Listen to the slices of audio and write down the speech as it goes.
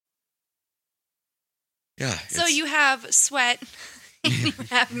Yeah. So you have sweat, you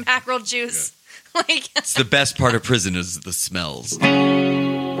have mackerel juice. Yeah. Like it's the best part of prison is the smells.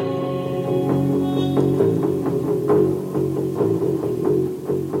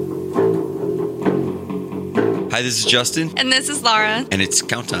 Hi, this is Justin. And this is Laura. And it's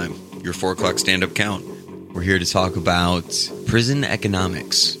Count Time, your 4 o'clock stand-up count. We're here to talk about prison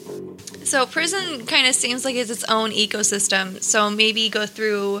economics. So prison kind of seems like it's its own ecosystem. So maybe go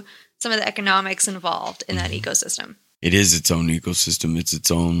through some of the economics involved in that ecosystem. It is its own ecosystem. It's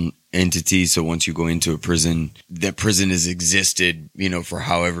its own entity. So once you go into a prison, that prison has existed, for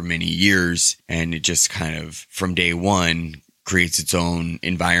however many years. And it just kind of, from day one, creates its own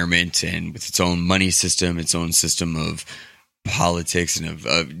environment and with its own money system, its own system of politics and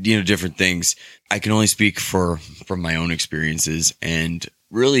of different things. I can only speak from my own experiences, and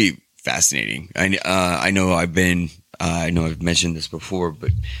really fascinating. I know I've mentioned this before,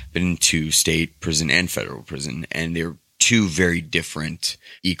 but been to state prison and federal prison, and they're two very different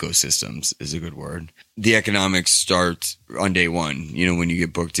ecosystems is a good word. The economics start on day one, when you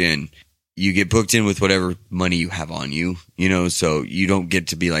get booked in. You get booked in with whatever money you have on you, so you don't get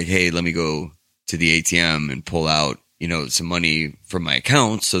to be like, hey, let me go to the ATM and pull out, some money from my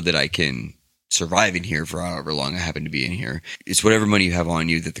account so that I can survive in here for however long I happen to be in here. It's whatever money you have on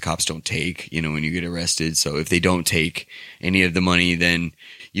you that the cops don't take, when you get arrested. So if they don't take any of the money, then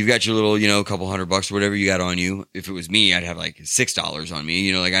you've got your little, couple $100 or whatever you got on you. If it was me, I'd have like $6 on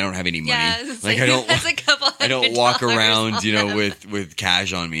me, I don't have any money. Yeah, like I don't walk around, with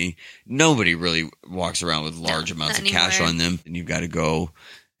cash on me. Nobody really walks around with large amounts of cash on them. And you've got to go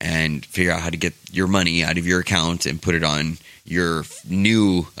and figure out how to get your money out of your account and put it on your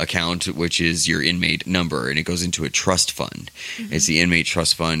new account, which is your inmate number, and it goes into a trust fund. Mm-hmm. It's the inmate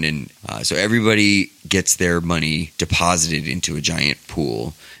trust fund, and so everybody gets their money deposited into a giant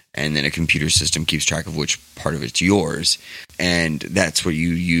pool, and then a computer system keeps track of which part of it's yours, and that's what you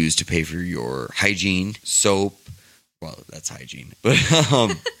use to pay for your hygiene, soap. Well, that's hygiene, but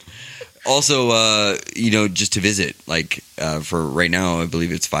also, just to visit, for right now, I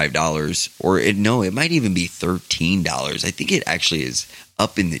believe it's $5 or it might even be $13. I think it actually is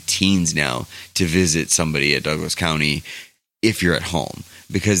up in the teens now to visit somebody at Douglas County if you're at home,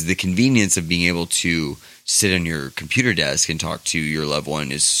 because the convenience of being able to sit on your computer desk and talk to your loved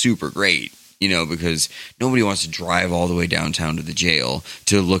one is super great. Because nobody wants to drive all the way downtown to the jail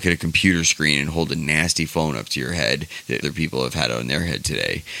to look at a computer screen and hold a nasty phone up to your head that other people have had on their head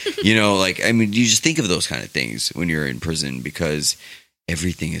today. You just think of those kind of things when you're in prison, because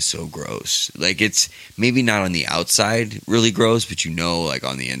everything is so gross. It's maybe not on the outside really gross, but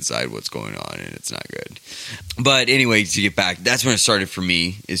on the inside what's going on, and it's not good. But anyway, to get back, that's when it started for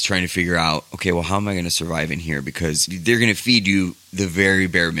me, is trying to figure out, okay, well, how am I going to survive in here? Because they're going to feed you the very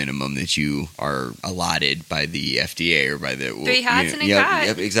bare minimum that you are allotted by the FDA or by the 3 hats and a cot.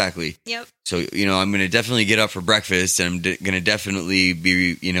 Yep, exactly. Yep. So, I'm going to definitely get up for breakfast, and I'm going to definitely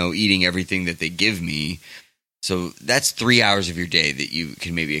be, eating everything that they give me. So that's 3 hours of your day that you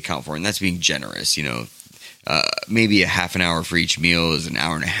can maybe account for, and that's being generous. Maybe a half an hour for each meal is an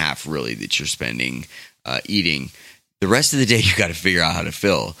hour and a half really that you're spending eating. The rest of the day you got to figure out how to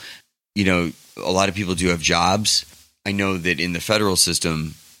fill. A lot of people do have jobs. I know that in the federal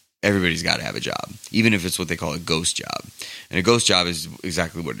system, everybody's got to have a job, even if it's what they call a ghost job. And a ghost job is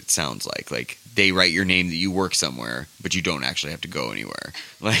exactly what it sounds like. Like, they write your name that you work somewhere, but you don't actually have to go anywhere.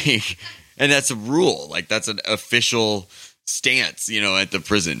 And that's a rule. That's an official stance, at the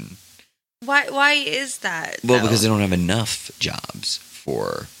prison. Why is that? Well, because they don't have enough jobs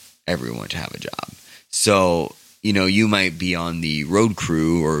for everyone to have a job. So, you might be on the road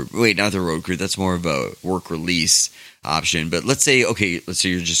crew, or wait, not the road crew. That's more of a work release option. But let's say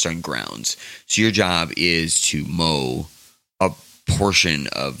you're just on grounds. So your job is to mow a portion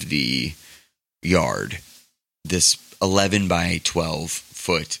of the yard, this 11 by 12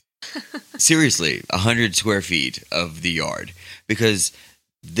 foot. Seriously, 100 square feet of the yard, because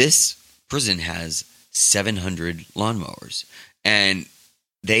this prison has 700 lawnmowers, and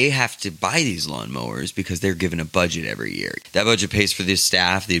they have to buy these lawnmowers because they're given a budget every year. That budget pays for the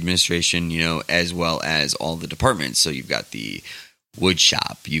staff, the administration, as well as all the departments. So you've got the wood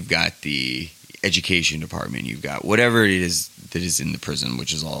shop, you've got the education department, you've got whatever it is that is in the prison,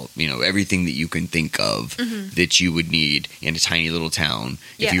 which is all, everything that you can think of that you would need in a tiny little town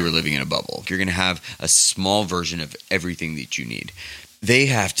if you were living in a bubble. You're going to have a small version of everything that you need. They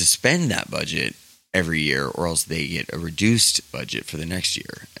have to spend that budget every year, or else they get a reduced budget for the next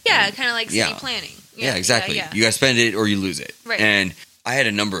year. Yeah, kind of like city planning. Yeah, exactly. Yeah. You got to spend it or you lose it. Right. And I had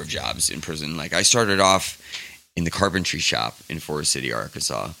a number of jobs in prison. I started off in the carpentry shop in Forest City,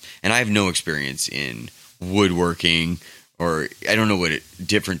 Arkansas, and I have no experience in woodworking, or I don't know what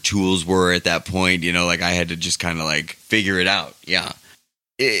different tools were at that point. Like I had to just kind of like figure it out. Yeah.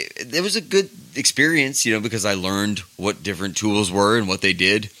 It was a good experience, because I learned what different tools were and what they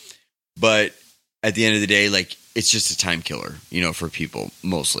did. But at the end of the day, like, it's just a time killer, for people,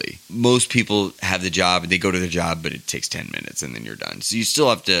 mostly. Most people have the job and they go to the job, but it takes 10 minutes and then you're done. So you still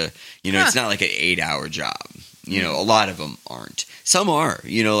have to, it's not like an 8-hour job. A lot of them aren't. Some are,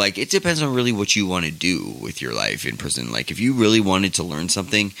 like it depends on really what you want to do with your life in prison. Like if you really wanted to learn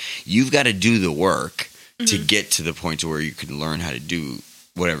something, you've got to do the work to get to the point to where you can learn how to do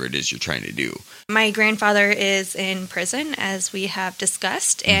whatever it is you're trying to do. My grandfather is in prison, as we have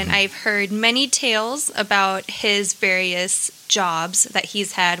discussed, and I've heard many tales about his various jobs that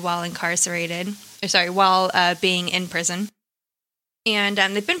he's had while while being in prison. And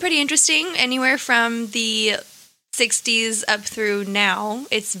they've been pretty interesting, anywhere from the 60s up through now.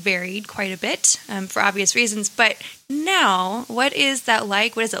 It's varied quite a bit for obvious reasons. But now, what is that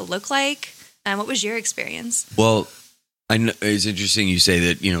like? What does it look like? What was your experience? Well, I know it's interesting you say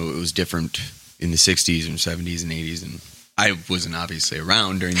that, it was different in the 60s and 70s and 80s. And I wasn't obviously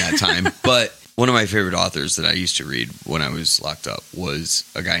around during that time. But one of my favorite authors that I used to read when I was locked up was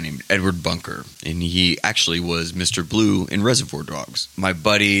a guy named Edward Bunker. And he actually was Mr. Blue in Reservoir Dogs. My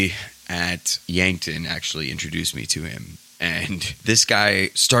buddy at Yankton actually introduced me to him. And this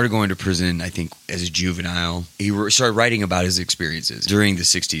guy started going to prison, I think, as a juvenile. He started writing about his experiences during the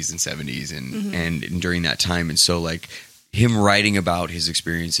 60s and 70s and during that time. And so, like, him writing about his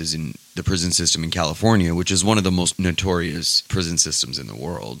experiences in the prison system in California, which is one of the most notorious prison systems in the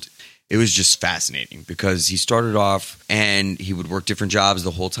world, it was just fascinating because he started off and he would work different jobs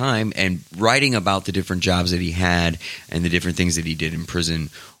the whole time, and writing about the different jobs that he had and the different things that he did in prison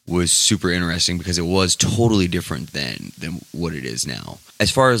was super interesting because it was totally different then than what it is now.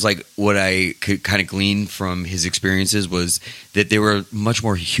 As far as like what I could kind of glean from his experiences was that they were much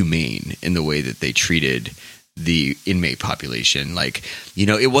more humane in the way that they treated the inmate population. Like,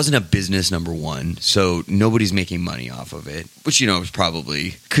 it wasn't a business, number one, so nobody's making money off of it, which,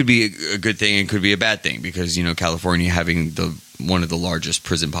 probably could be a good thing and could be a bad thing because, California having one of the largest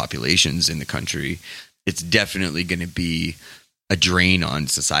prison populations in the country, it's definitely going to be a drain on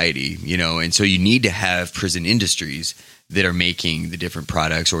society, and so you need to have prison industries that are making the different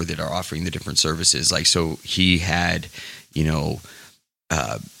products or that are offering the different services. Like, so he had, they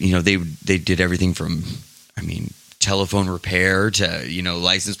did everything from, telephone repair to,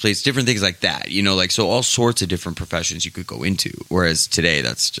 license plates, different things like that, like, so all sorts of different professions you could go into. Whereas today,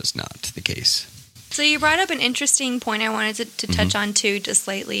 that's just not the case. So you brought up an interesting point I wanted to touch on too, just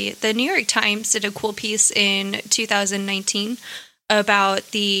lately. The New York Times did a cool piece in 2019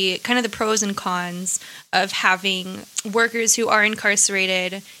 about the kind of the pros and cons of having workers who are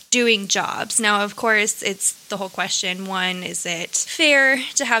incarcerated doing jobs. Now, of course, it's the whole question. One, is it fair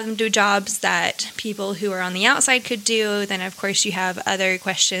to have them do jobs that people who are on the outside could do? Then, of course, you have other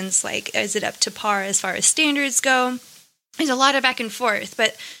questions like, is it up to par as far as standards go? There's a lot of back and forth,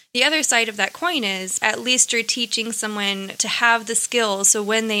 but the other side of that coin is at least you're teaching someone to have the skills so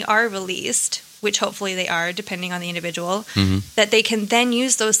when they are released, which hopefully they are, depending on the individual, that they can then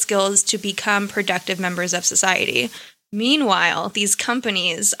use those skills to become productive members of society. Meanwhile, these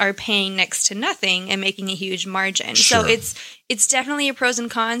companies are paying next to nothing and making a huge margin. Sure. So it's definitely a pros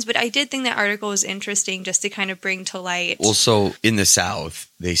and cons, but I did think that article was interesting just to kind of bring to light. Well, so in the South,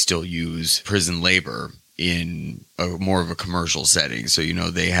 they still use prison labor in more of a commercial setting. So,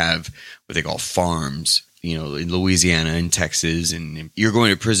 they have what they call farms, in Louisiana and Texas, and you're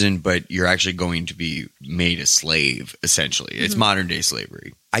going to prison, but you're actually going to be made a slave, essentially. It's modern day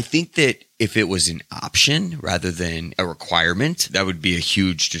slavery. I think that if it was an option rather than a requirement, that would be a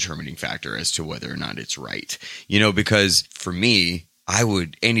huge determining factor as to whether or not it's right. Because for me, I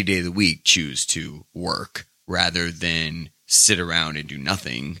would any day of the week choose to work rather than sit around and do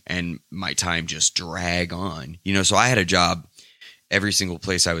nothing and my time just drag on. So I had a job every single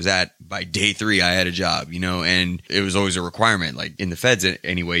place I was at. By day 3, I had a job, and it was always a requirement. Like in the feds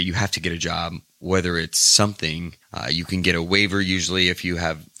anyway, you have to get a job, whether it's something, you can get a waiver usually if you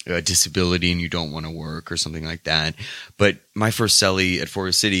have a disability and you don't want to work or something like that. But my first cellie at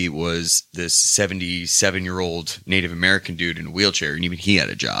Forest City was this 77-year-old Native American dude in a wheelchair, and even he had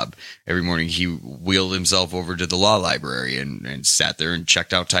a job. Every morning he wheeled himself over to the law library and sat there and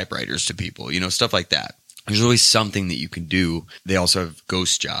checked out typewriters to people, stuff like that. There's always something that you can do. They also have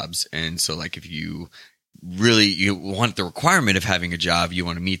ghost jobs. And so like if you want the requirement of having a job, you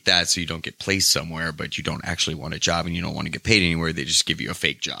want to meet that so you don't get placed somewhere, but you don't actually want a job and you don't want to get paid anywhere. They just give you a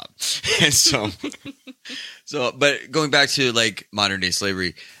fake job. And but going back to like modern day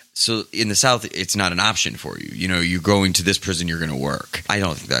slavery, So in the South, it's not an option for you. You know, you're going to this prison, you're going to work. I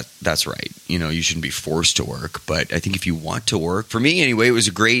don't think that's right. You know, you shouldn't be forced to work. But I think if you want to work, for me anyway, it was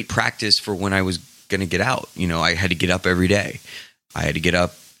a great practice for when I was going to get out. You know, I had to get up every day. I had to get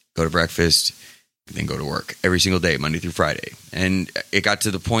up, go to breakfast, then go to work every single day, Monday through Friday. And it got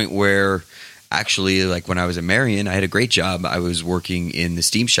to the point where actually, like when I was at Marion, I had a great job. I was working in the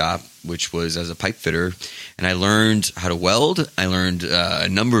steam shop, which was as a pipe fitter, and I learned how to weld. I learned a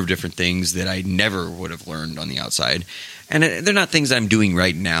number of different things that I never would have learned on the outside. And they're not things I'm doing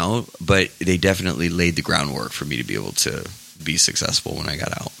right now, but they definitely laid the groundwork for me to be able to be successful when I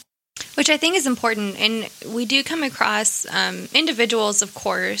got out. Which I think is important. And we do come across individuals, of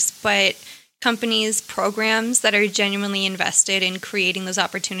course, but companies, programs that are genuinely invested in creating those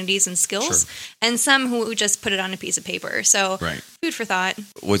opportunities and skills, and some who just put it on a piece of paper. So food for thought.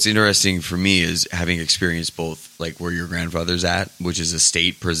 What's interesting for me is having experienced both, like where your grandfather's at, which is a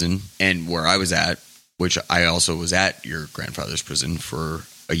state prison, and where I was at, which I also was at your grandfather's prison for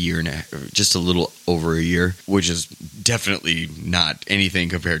a year and just a little over a year, which is definitely not anything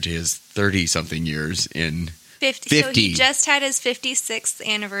compared to his 30-something years in 50. So he just had his 56th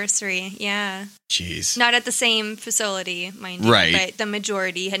anniversary. Yeah. Jeez. Not at the same facility, mind you. Right. But the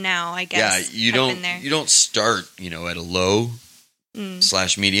majority had now, I guess. Yeah, you don't start, you know, at a low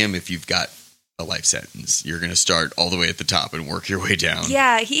 / medium if you've got a life sentence. You're going to start all the way at the top and work your way down.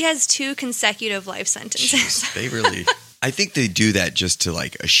 Yeah, he has 2 consecutive life sentences. Jeez, they really... I think they do that just to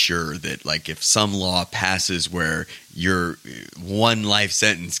like assure that like if some law passes where your one life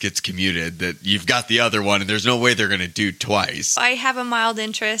sentence gets commuted, that you've got the other one and there's no way they're going to do twice. I have a mild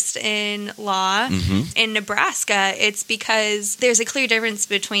interest in law. In Nebraska, it's because there's a clear difference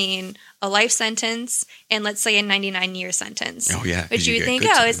between a life sentence and let's say a 99-year sentence. Oh, yeah. Which you think,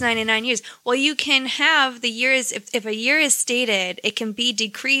 it's 99 years. Well, you can have the years, if a year is stated, it can be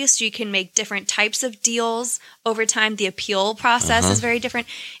decreased. You can make different types of deals over time. The appeal process is very different.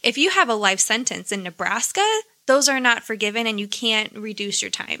 If you have a life sentence in Nebraska, those are not forgiven and you can't reduce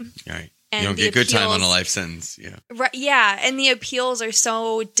your time. Right. And you don't get good time on a life sentence. Yeah. Right. Yeah. And the appeals are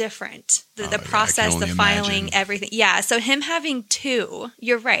so different. The process, the filing, everything. Yeah. So him having 2,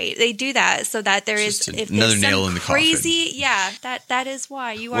 you're right. They do that so that there is another nail in the crazy, coffin. Yeah. That is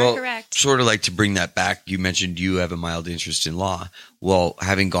why you are correct. Sort of like to bring that back. You mentioned you have a mild interest in law. Well,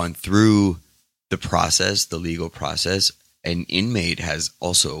 having gone through the process, the legal process, an inmate has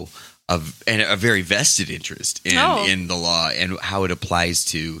also a very vested interest in the law and how it applies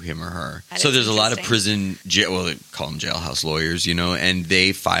to him or her. So there's a lot of prison, they call them jailhouse lawyers, you know, and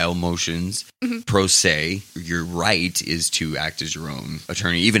they file motions pro se. Your right is to act as your own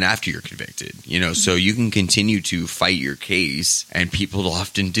attorney even after you're convicted, you know, so you can continue to fight your case, and people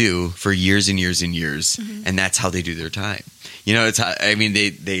often do for years and years and years, and that's how they do their time. You know,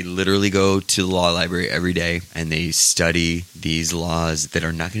 they literally go to the law library every day and they study these laws that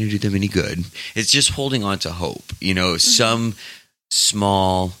are not going to do them any good. It's just holding on to hope, you know, some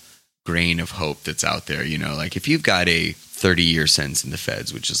small grain of hope that's out there, you know, like if you've got a 30-year sentence in the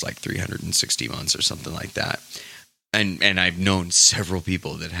feds, which is like 360 months or something like that. And I've known several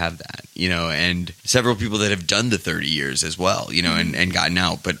people that have that, you know, and several people that have done the 30 years as well, you know, and gotten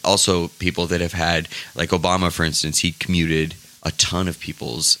out, but also people that have had, like Obama, for instance, he commuted a ton of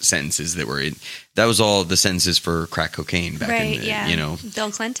people's sentences that were in. That was all the sentences for crack cocaine back in the, you know.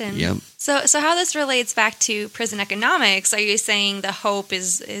 Bill Clinton. Yep. So how this relates back to prison economics, are you saying the hope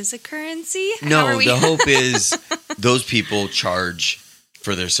is a currency? No, the hope is those people charge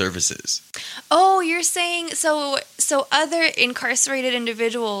for their services. Oh, you're saying so other incarcerated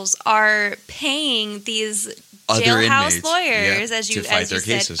individuals are paying these other jailhouse inmates, lawyers as you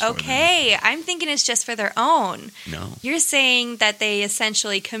said. Okay, I'm thinking it's just for their own. No. You're saying that they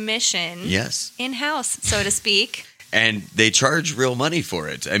essentially commission in-house, so to speak. And they charge real money for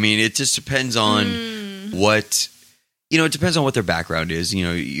it. I mean, it just depends on what, you know, it depends on what their background is. You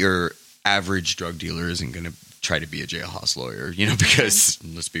know, your average drug dealer isn't going to try to be a jailhouse lawyer, you know, because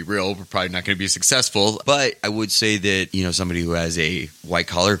let's be real, we're probably not going to be successful. But I would say that, you know, somebody who has a white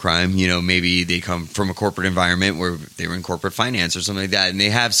collar crime, you know, maybe they come from a corporate environment where they were in corporate finance or something like that, and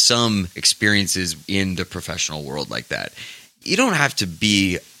they have some experiences in the professional world like that. You don't have to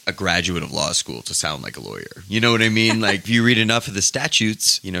be a graduate of law school to sound like a lawyer. You know what I mean? Like if you read enough of the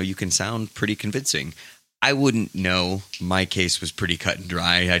statutes, you know, you can sound pretty convincing. I wouldn't know. My case was pretty cut and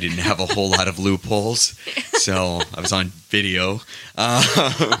dry. I didn't have a whole lot of loopholes. So I was on video.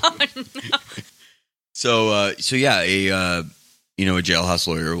 Oh, no. So yeah, a jailhouse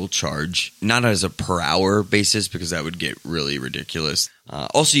lawyer will charge, not as a per hour basis, because that would get really ridiculous.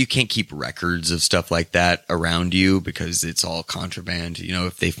 Also, you can't keep records of stuff like that around you because it's all contraband.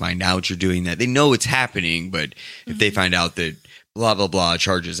 If they find out you're doing that, they know it's happening, but if they find out that blah, blah, blah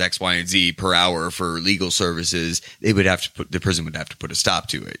charges X, Y, and Z per hour for legal services, the prison would have to put a stop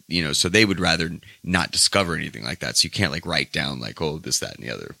to it, so they would rather not discover anything like that. So you can't write down this, that, and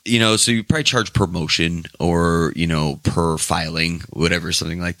the other, so you probably charge per motion or, per filing, whatever,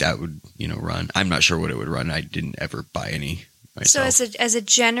 something like that would, run. I'm not sure what it would run. I didn't ever buy any myself. So as a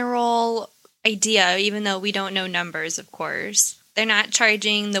general idea, even though we don't know numbers, of course, they're not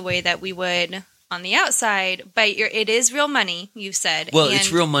charging the way that we would on the outside, but it is real money, you said. Well, it's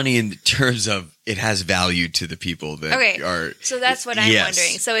real money in terms of it has value to the people that are. So that's what I'm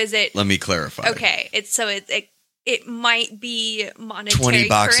wondering. So is it? Let me clarify. Okay, it might be monetary. 20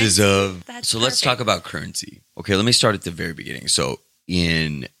 boxes currency. of. That's so perfect. let's talk about currency. Okay, let me start at the very beginning. So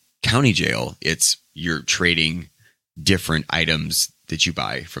in county jail, you're trading different items that you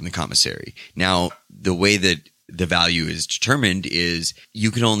buy from the commissary. Now, the way that the value is determined is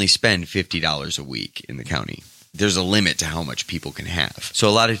you can only spend $50 a week in the county. There's a limit to how much people can have. So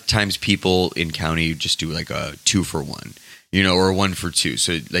a lot of times people in county just do a 2-for-1, or a 1-for-2.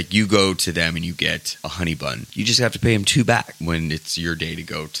 So you go to them and you get a honey bun. You just have to pay them $2 back when it's your day to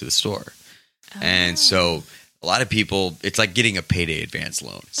go to the store. Oh. And so a lot of people, it's like getting a payday advance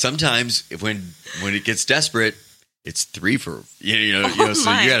loan. Sometimes when it gets desperate, it's 3 for, so you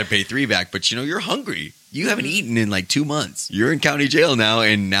got to pay 3 back, but you're hungry. You haven't eaten in 2 months. You're in county jail now,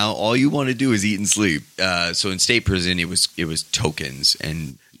 and now all you want to do is eat and sleep. So in state prison, it was tokens,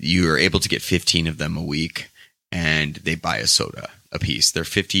 and you are able to get 15 of them a week, and they buy a soda a piece. They're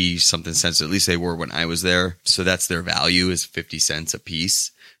 50-something cents. At least they were when I was there. So that's their value, is 50 cents a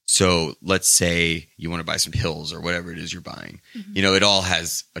piece. So let's say you want to buy some pills or whatever it is you're buying. Mm-hmm. It all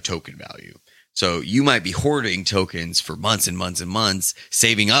has a token value. So you might be hoarding tokens for months and months and months,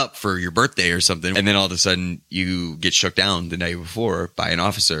 saving up for your birthday or something. And then all of a sudden you get shook down the night before by an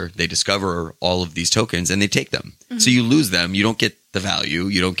officer. They discover all of these tokens and they take them. Mm-hmm. So you lose them. You don't get the value.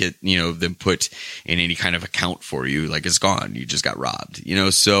 You don't get, them put in any kind of account for you. It's gone. You just got robbed,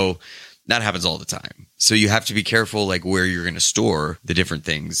 so that happens all the time. So you have to be careful, where you're going to store the different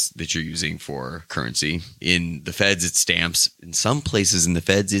things that you're using for currency. In the feds, it's stamps. In some places in the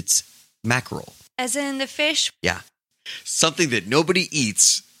feds, it's mackerel. As in the fish? Yeah. Something that nobody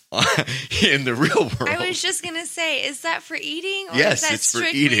eats in the real world. I was just going to say, is that for eating? Or yes, is that it's for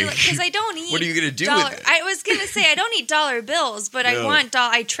eating. Because I don't eat. What are you going to do with it? I was going to say, I don't eat dollar bills, but no.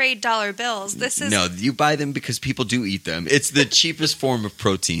 I trade dollar bills. No, you buy them because people do eat them. It's the cheapest form of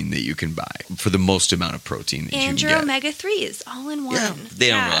protein that you can buy for the most amount of protein that you can get. And your omega-3s, all in one.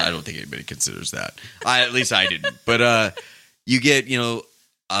 Yeah, I don't think anybody considers that. At least I didn't. But you get,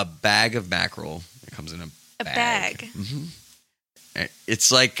 a bag of mackerel. It comes in a bag. Mm-hmm.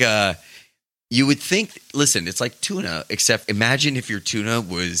 It's you would think, listen, it's like tuna, except imagine if your tuna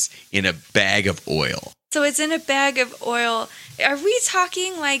was in a bag of oil. So it's in a bag of oil. Are we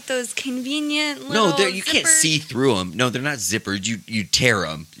talking those convenient little No, you zippers? Can't see through them. No, they're not zippered. You tear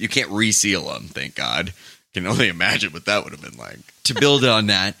them. You can't reseal them, thank God. Can only imagine what that would have been like. To build on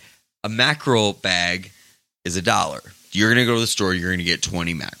that, a mackerel bag is $1. You're going to go to the store, you're going to get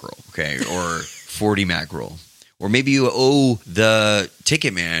 20 mackerel, okay, or 40 mackerel. Or maybe you owe the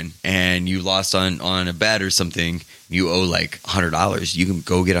ticket man and you lost on a bet or something. You owe $100. You can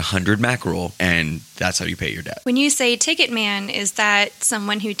go get 100 mackerel, and that's how you pay your debt. When you say ticket man, is that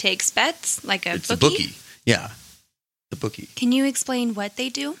someone who takes bets, It's a bookie. Yeah, the bookie. Can you explain what they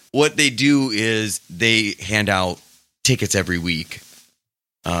do? What they do is they hand out tickets every week.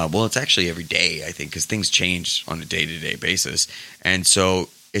 Well, it's actually every day, I think, because things change on a day-to-day basis. And so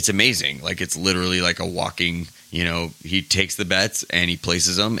it's amazing. It's literally a walking, he takes the bets and he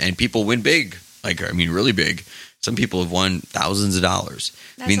places them and people win big. Really big. Some people have won thousands of dollars.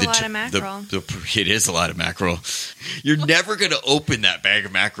 That's a lot of mackerel. It is a lot of mackerel. You're never going to open that bag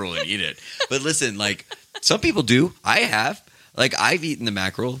of mackerel and eat it. But listen, some people do. I have. I've eaten the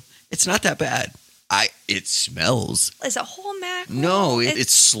mackerel. It's not that bad. It smells. Is it whole mackerel? No,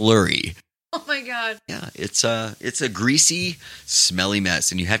 it's slurry. Oh my God. Yeah, it's a greasy, smelly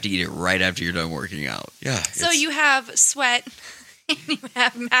mess, and you have to eat it right after you're done working out. Yeah. So you have sweat, and you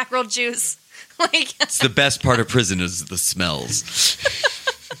have mackerel juice. It's the best part of prison is the smells.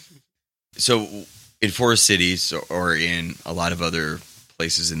 So in forest cities or in a lot of other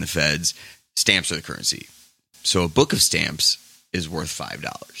places in the feds, stamps are the currency. So a book of stamps is worth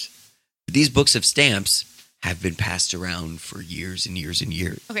 $5. These books of stamps have been passed around for years and years and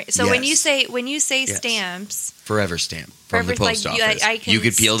years. Okay, so when you say Yes. stamps, Forever stamp from the Forever, post like, office. I can You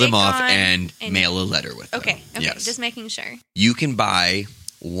could peel them stick off on and and- mail a letter with them. okay, Yes. just making sure. You can buy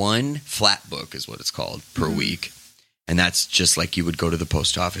one flat book, is what it's called, per week. And that's just like you would go to the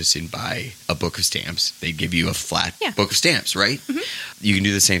post office and buy a book of stamps. They'd give you a flat book of stamps, right? You can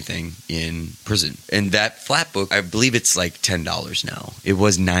do the same thing in prison. And that flat book, I believe it's like $10 now. It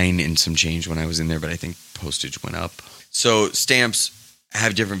was $9 and some change when I was in there, but I think postage went up. So stamps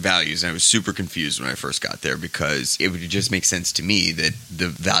have different values, and I was super confused when I first got there because it would just make sense to me that the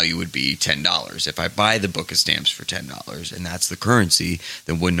value would be $10. If I buy the book of stamps for $10 and that's the currency,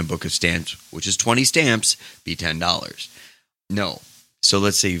 then wouldn't a book of stamps, which is 20 stamps, be $10? No. So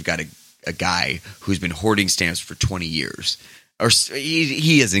let's say you've got a guy who's been hoarding stamps for 20 years. Or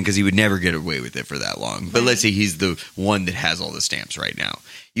he isn't, because he would never get away with it for that long. But let's say he's the one that has all the stamps right now.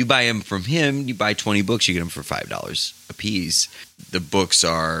 You buy them from him, you buy 20 books, you get them for $5 a piece. The books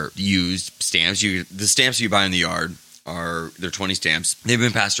are used stamps. The stamps you buy in the yard they're 20 stamps. They've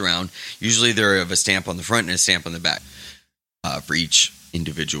been passed around. Usually they're of a stamp on the front and a stamp on the back for each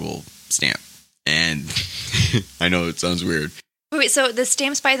individual stamp. And I know it sounds weird. Wait, so the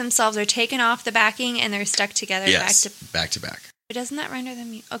stamps by themselves are taken off the backing and they're stuck together back to back. But doesn't that render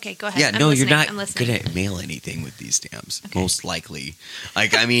them... Okay, go ahead. Yeah, I'm you're not I'm going listening. to mail anything with these stamps, Okay. most likely.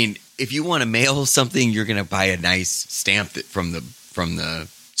 Like, I mean, if you want to mail something, you're going to buy a nice stamp from the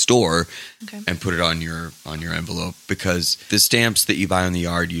store and put it on your envelope, because the stamps that you buy on the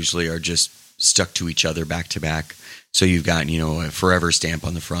yard usually are just stuck to each other back to back. So you've got, a forever stamp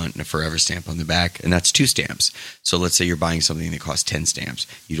on the front and a forever stamp on the back, and that's 2 stamps. So let's say you're buying something that costs 10 stamps.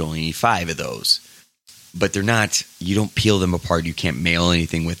 You'd only need 5 of those. But they're not, you don't peel them apart. You can't mail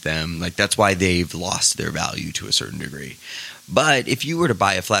anything with them. Like, that's why they've lost their value to a certain degree. But if you were to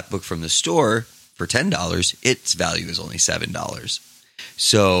buy a flat book from the store for $10, its value is only $7.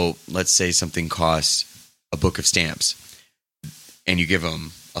 So let's say something costs a book of stamps and you give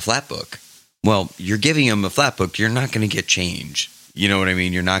them a flat book. Well, you're giving them a flat book. You're not going to get change. You know what I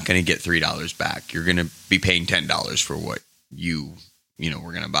mean? You're not going to get $3 back. You're going to be paying $10 for what you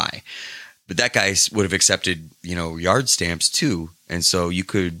were going to buy. But that guy would have accepted, yard stamps too. And so you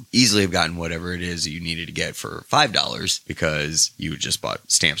could easily have gotten whatever it is that you needed to get for $5 because you just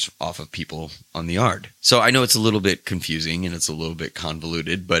bought stamps off of people on the yard. So I know it's a little bit confusing and it's a little bit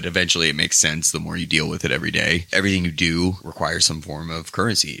convoluted, but eventually it makes sense the more you deal with it every day. Everything you do requires some form of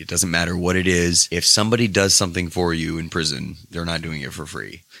currency. It doesn't matter what it is. If somebody does something for you in prison, they're not doing it for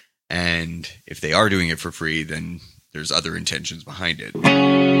free. And if they are doing it for free, then there's other intentions behind it.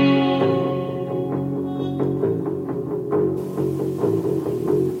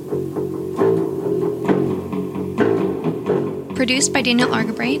 Produced by Daniel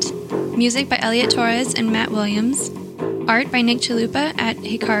Argabright. Music by Elliot Torres and Matt Williams. Art by Nick Chalupa at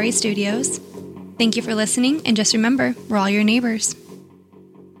Hikari Studios. Thank you for listening, and just remember, we're all your neighbors.